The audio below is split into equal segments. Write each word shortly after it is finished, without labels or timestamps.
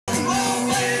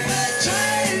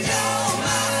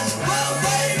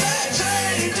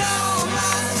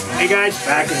Hey guys,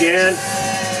 back again.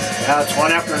 It's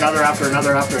one after another,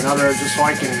 just so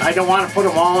I don't want to put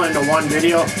them all into one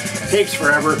video. It takes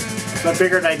forever. So I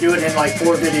figured I'd do it in like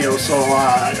 4 videos, so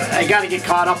I got to get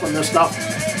caught up on this stuff.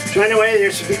 So anyway,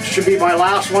 this should be my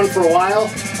last one for a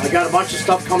while. I got a bunch of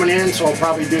stuff coming in, so I'll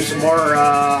probably do some more,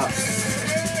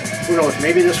 who knows,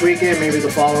 maybe this weekend, maybe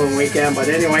the following weekend. But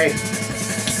anyway,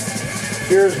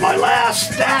 here's my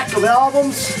last stack of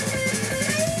albums.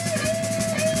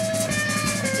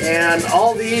 And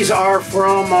all these are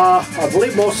from, I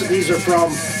believe most of these are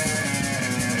from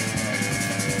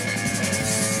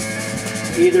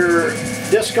either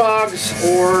Discogs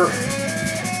or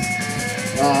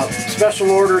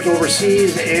special orders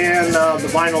overseas and the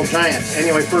Vinyl Giant.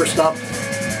 Anyway, first up,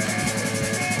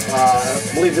 I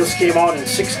believe this came out in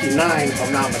 '69 if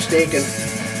I'm not mistaken.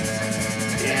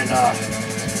 And a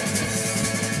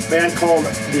band called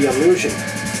The Illusion.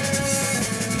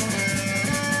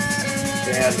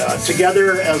 And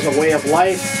Together as a Way of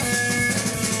Life.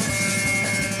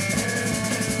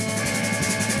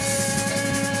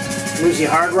 Bluesy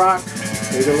Hard Rock,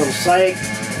 maybe a little Psych.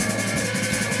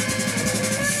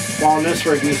 Buying this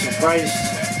for a decent price.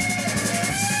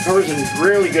 Cover's in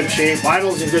really good shape.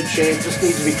 Vinyl's in good shape, just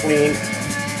needs to be cleaned.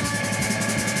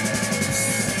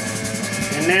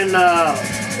 And then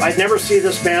I'd never see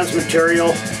this band's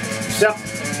material except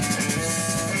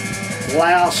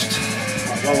last,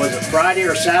 what was it, Friday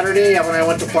or Saturday, when I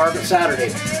went to Park on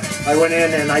Saturday. I went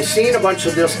in and I seen a bunch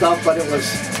of this stuff, but it was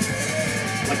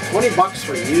like 20 bucks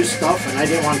for used stuff, and I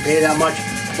didn't want to pay that much.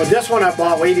 But this one I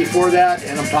bought way before that,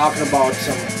 and I'm talking about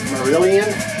some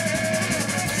Marillion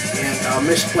and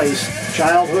Misplaced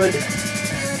Childhood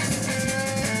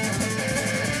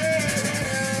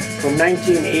from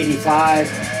 1985,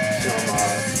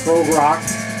 some prog rock.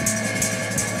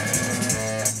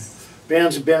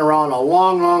 Bands have been around a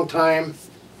long time,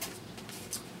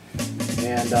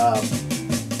 and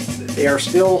they are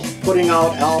still putting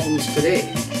out albums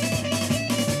today.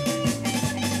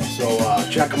 So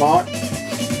check them out. A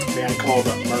band called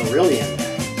Marillion.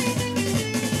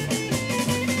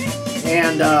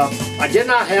 And I did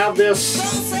not have this.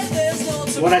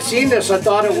 When I seen this, I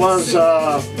thought it was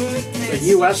a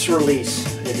US release.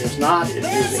 It is not. It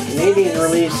is a Canadian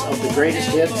release of the greatest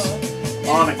hits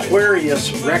on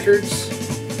Aquarius Records.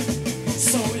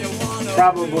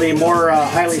 Probably more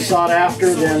highly sought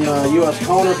after than US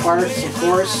counterparts, of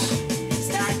course. You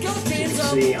can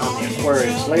see on the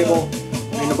Aquarius label.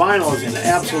 I mean, the vinyl is in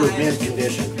absolute mint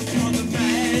condition.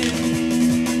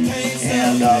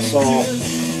 And so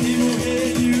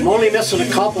I'm only missing a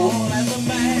couple. I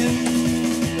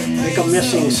think I'm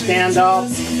missing Stand Up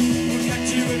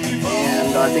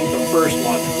and I think the first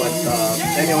one. But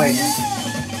anyway,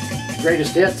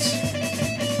 greatest hits,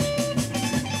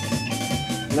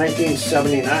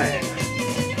 1979.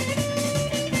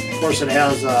 Of course, it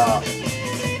has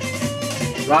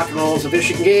Rock and Roll's a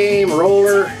Vicious Game,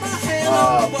 Roller.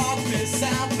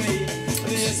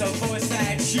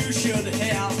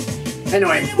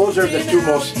 Anyway, those are the two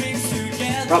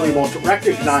probably most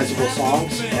recognizable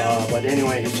songs. But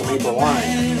anyway, it's a April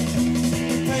Wine.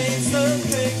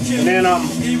 And then I'm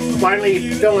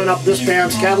finally filling up this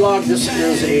band's catalog. This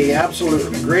is a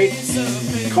absolute great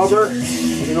cover.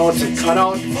 You know, it's a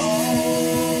cutout.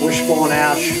 Wishbone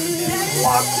Ash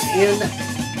Locked In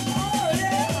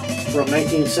from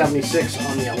 1976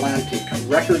 on the Atlantic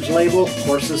Records label. Of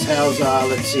course, this has,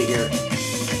 let's see here,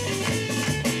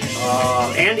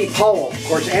 Andy Powell. Of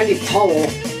course, Andy Powell,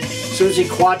 Susie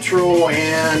Quattro,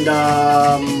 and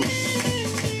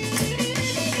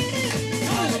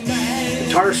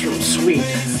Guitars from Sweet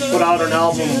put out an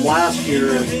album last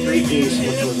year, a 3-piece,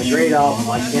 which was a great album.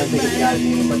 I can't think of the guy's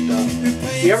name, but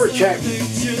if you ever check,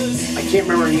 I can't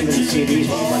remember even the CDs,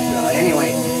 but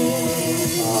anyway,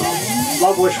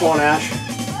 love Wishbone Ash.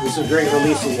 This is a great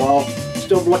release as well.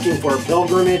 Still looking for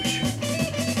Pilgrimage,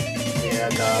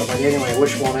 and but anyway,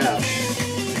 Wishbone Ash.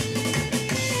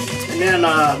 And then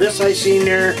this I seen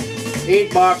there,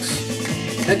 $8,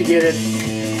 had to get it.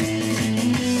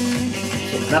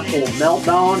 Some Metal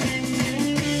Meltdown,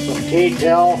 some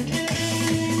K-Tel.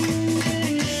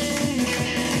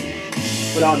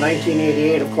 Put out in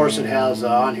 1988. Of course, it has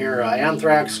on here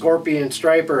Anthrax, Scorpion,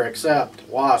 Striper, Accept,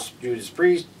 Wasp, Judas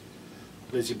Priest,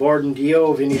 Lizzie Borden,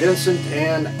 Dio, Vinnie Vincent,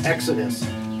 and Exodus. I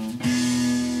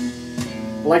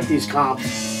like these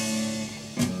comps.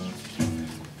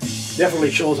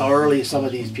 Definitely shows how early some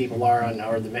of these people are on,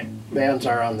 or the bands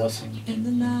are on this.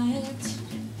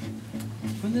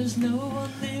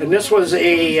 And this was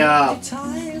a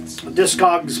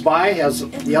Discogs buy, as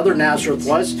the other Nazareth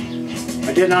was.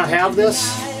 I did not have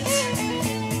this.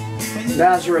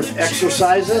 Nazareth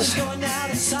Exercises.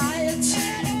 From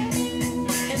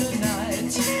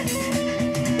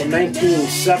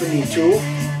 1972. I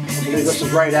believe this is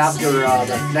right after the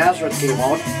Nazareth came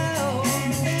out.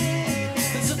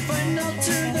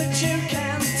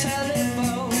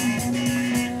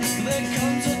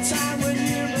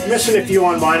 Missing a few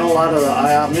on vinyl. A lot of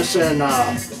the missing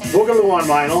Boogaloo on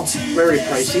vinyl, very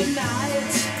pricey.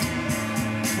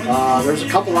 There's a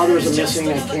couple others I'm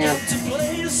missing.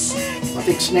 I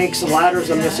think Snakes and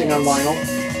Ladders I'm missing on vinyl,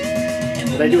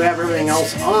 but I do have everything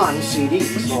else on CD.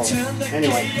 So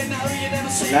anyway,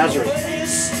 Nazareth.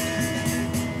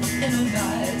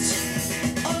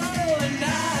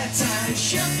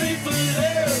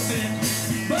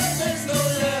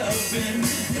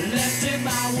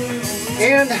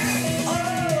 And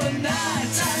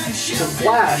some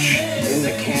Flash in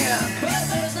the can.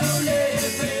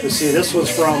 Let's see, this was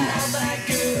from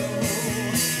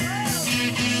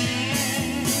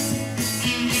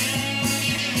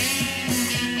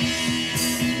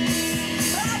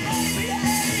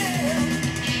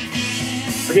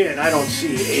again, I don't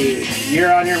see a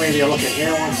year on here, maybe I'll look at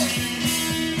here once.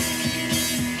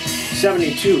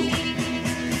 72.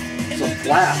 Some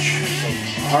Flash.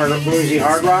 Some bluesy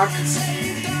hard rock.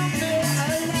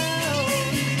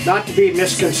 Not to be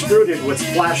misconstrued with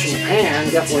Flash in the Pan,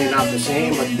 definitely not the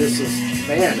same, but this is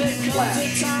band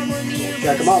Flash. So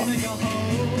check them out.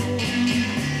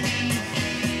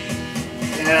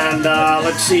 And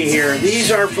let's see here.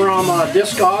 These are from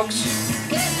Discogs.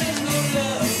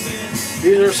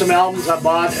 These are some albums I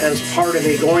bought as part of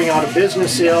a going out of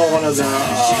business sale. One of the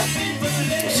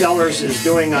sellers is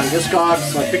doing on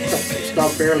Discogs, so I picked up some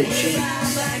stuff fairly cheap.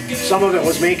 Some of it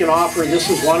was making offer. This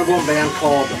is one of them, a band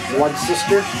called Blood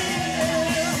Sister.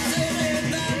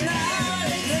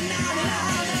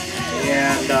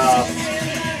 And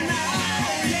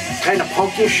kind of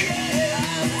punkish.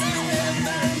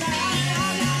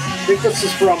 I think this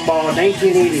is from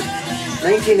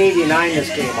 1989 this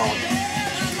came out.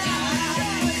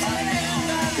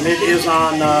 And it is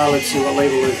on, let's see what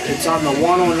label it is. It's on the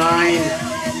 109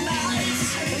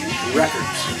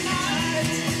 Records.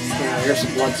 Here's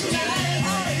some Blood Sister.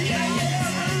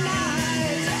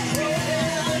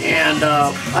 And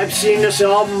I've seen this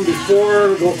album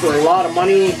before, go for a lot of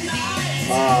money.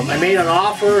 I made an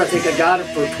offer. I think I got it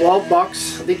for 12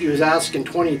 bucks. I think he was asking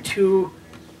 22.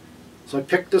 So I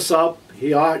picked this up.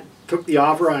 He took the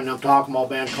offer, and I'm talking about a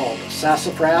band called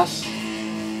Sassafras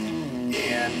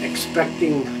and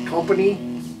Expecting Company.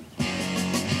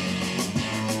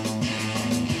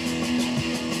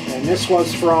 And this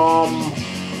was from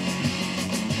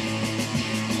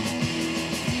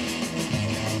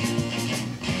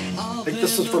I think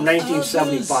this is from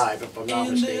 1975, if I'm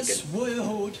not mistaken. Let me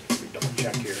double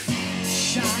check here.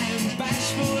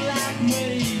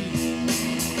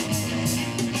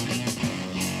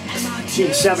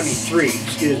 1973,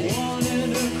 excuse me.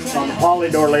 It's on the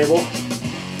Polydor label.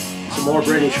 Some more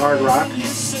British hard rock.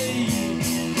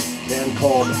 Band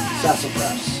called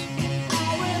Sassafras.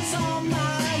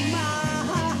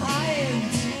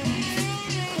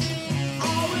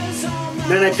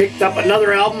 Then I picked up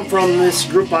another album from this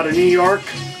group out of New York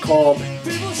called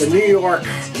the New York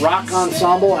Rock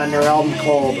Ensemble, and their album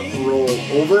called Roll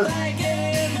Over.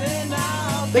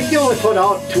 I think they only put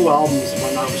out 2 albums, if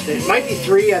I'm not mistaken. It might be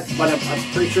 3, but I'm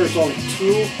pretty sure it's only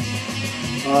 2.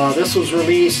 This was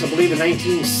released, I believe, in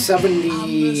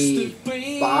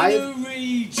 1975.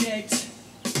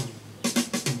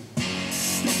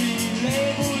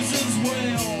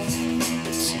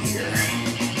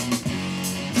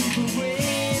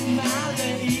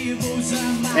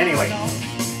 Anyway,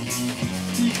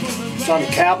 it's on the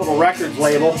Capitol Records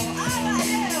label.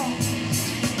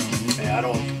 Yeah, I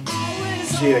don't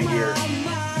see a year.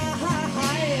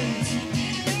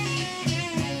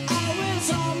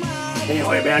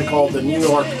 Anyway, a band called the New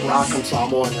York Rock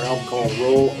Ensemble, and their album called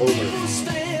Roll Over.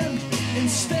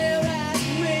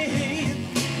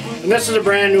 And this is a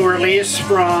brand new release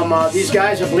from these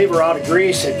guys, I believe, are out of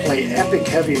Greece. They play epic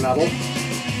heavy metal.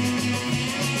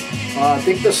 I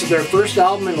think this is their first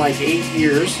album in like 8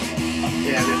 years.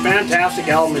 And a fantastic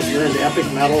album if you're into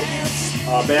epic metal.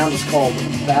 Band is called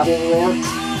Battle Roar.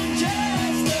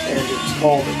 And it's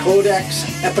called the Codex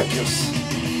Epicus.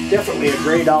 Definitely a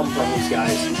great album from these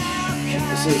guys.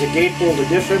 This is a gatefold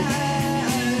edition.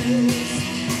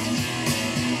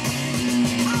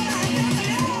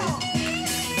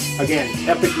 Again,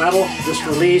 epic metal, just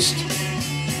released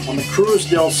on the Cruz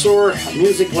del Sur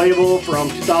music label from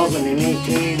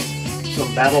 2018.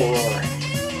 Some Battle Roar.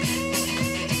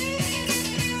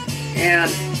 And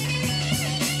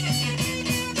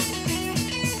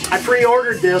I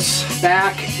pre-ordered this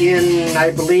back in,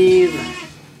 I believe,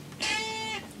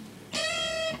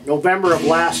 November of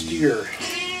last year,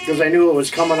 because I knew it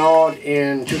was coming out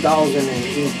in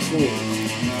 2018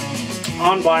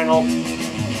 on vinyl.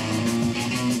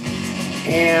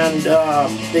 And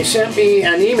they sent me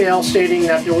an email stating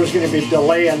that there was going to be a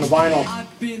delay on the vinyl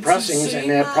pressings, and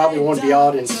that probably won't be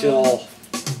out until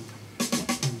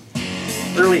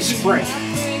early spring.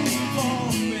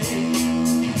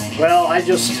 Well, I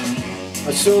just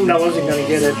assumed I wasn't going to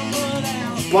get it.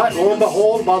 But lo and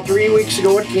behold, about 3 weeks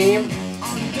ago it came,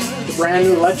 the brand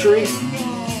new Lechery.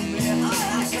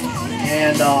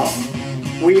 And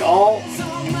we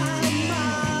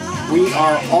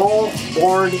are all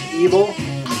born evil.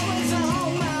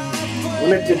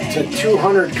 Limited to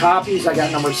 200 copies. I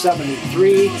got number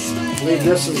 73. I believe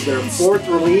this is their 4th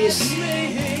release.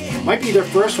 Might be their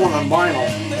first one on vinyl.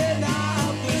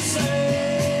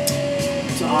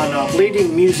 It's on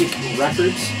Bleeding Music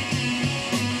Records.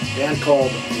 A band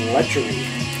called Lechery.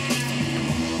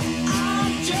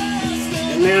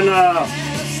 And then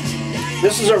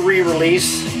this is a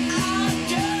re-release.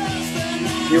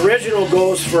 The original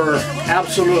goes for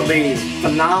absolutely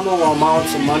phenomenal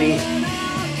amounts of money.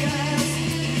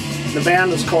 The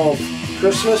band is called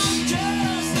Christmas,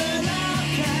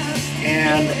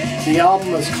 and the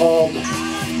album is called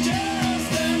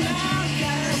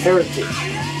Heritage.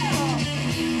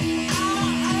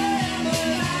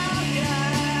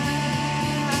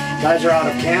 Guys are out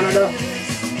of Canada.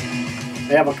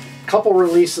 They have a couple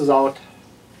releases out,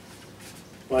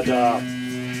 but I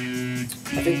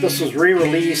think this was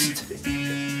re-released.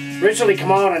 Originally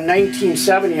come out in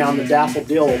 1970 on the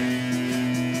Daffodil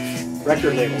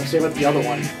record label. Same with the other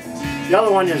one. The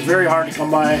other one is very hard to come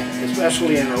by,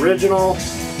 especially an original.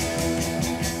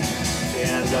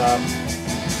 And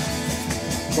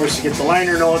of course you get the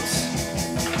liner notes.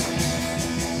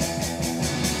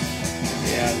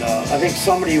 And I think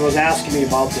somebody was asking me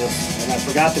about this, and I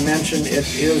forgot to mention it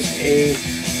is a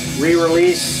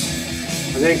re-release.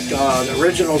 I think the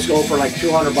originals go for like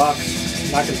 200 bucks.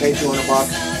 I'm not going to pay 200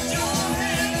 bucks.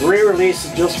 The re-release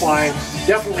is just fine.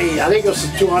 Definitely, I think this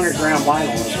is 200 gram vinyl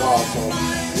as well, so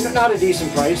not a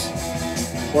decent price,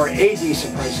 or a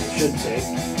decent price I should say. I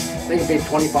think I paid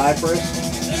 25 for it.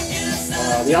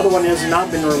 The other one has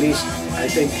not been released, I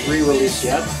think re-released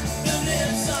yet.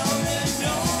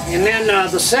 And then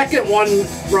the second one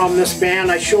from this band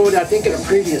I showed, I think in a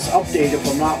previous update if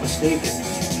I'm not mistaken.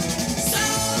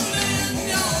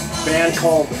 A band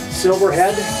called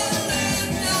Silverhead.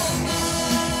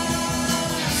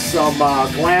 Some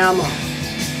glam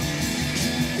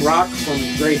rock from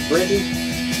Great Britain.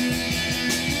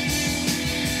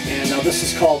 And this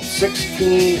is called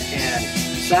 16 and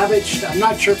Savage. I'm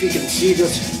not sure if you can see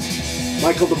this.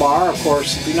 Michael DeBar, of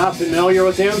course, if you're not familiar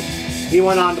with him, he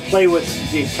went on to play with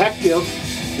Detective.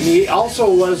 And he also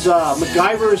was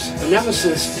MacGyver's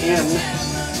nemesis in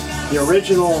the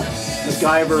original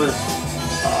MacGyver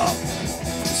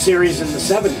series in the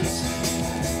 70s.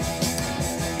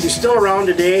 He's still around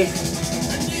today.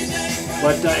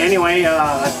 But anyway,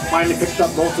 I finally picked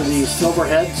up both of these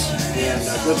Silverheads, and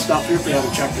good stuff here if you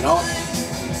haven't checked it out.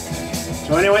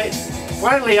 So anyway,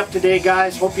 finally up to date,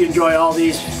 guys. Hope you enjoy all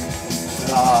these.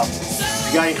 If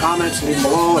you got any comments, leave them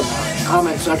below in the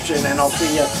comment section, and I'll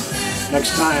see you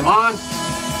next time on